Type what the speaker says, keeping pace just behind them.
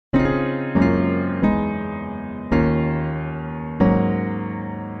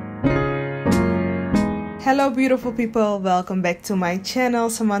Hello beautiful people, welcome back to my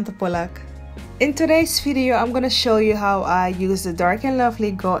channel, Samantha Pollack. In today's video, I'm gonna show you how I use the Dark and Lovely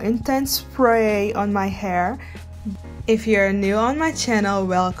Go Intense Spray on my hair. If you're new on my channel,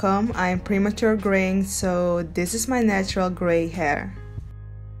 welcome. I'm premature graying, so this is my natural gray hair.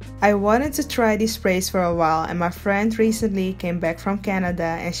 I wanted to try these sprays for a while, and my friend recently came back from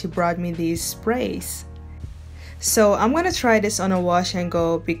Canada and she brought me these sprays. So I'm gonna try this on a wash and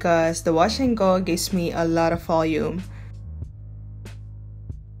go because the wash and go gives me a lot of volume.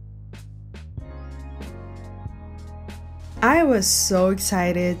 I was so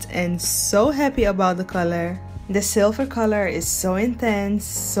excited and so happy about the color. The silver color is so intense,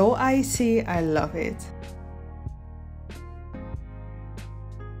 so icy, I love it.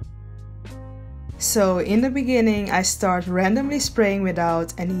 So in the beginning, I start randomly spraying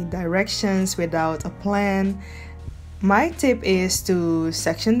without any directions, without a plan. My tip is to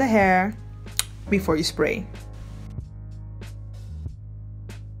section the hair before you spray.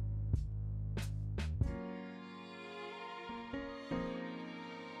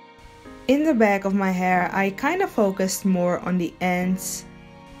 In the back of my hair, I kind of focused more on the ends.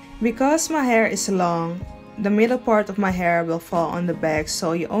 Because my hair is long, the middle part of my hair will fall on the back,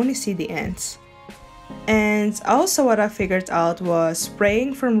 so you only see the ends. And also what I figured out was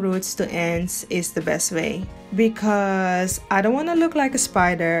spraying from roots to ends is the best way, because I don't want to look like a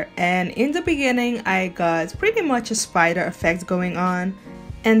spider, and in the beginning I got pretty much a spider effect going on,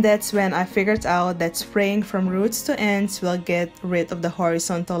 and that's when I figured out that spraying from roots to ends will get rid of the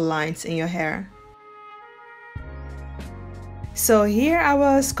horizontal lines in your hair. So here I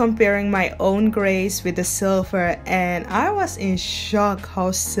was comparing my own grays with the silver, and I was in shock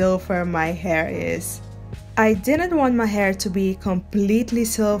how silver my hair is. I didn't want my hair to be completely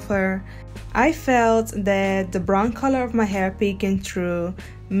silver. I felt that the brown color of my hair peeking through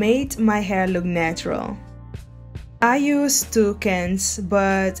made my hair look natural. I used 2 cans,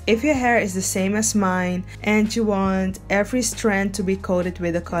 but if your hair is the same as mine and you want every strand to be coated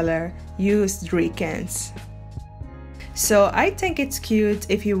with the color, use 3 cans. So I think it's cute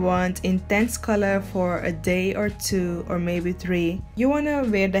if you want intense color for a day or 2 or maybe 3. You want to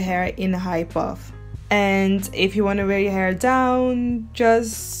wear the hair in a high puff. And if you want to wear your hair down,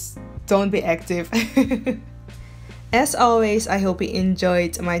 just don't be active. As always, I hope you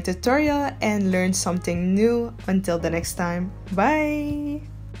enjoyed my tutorial and learned something new. Until the next time, bye!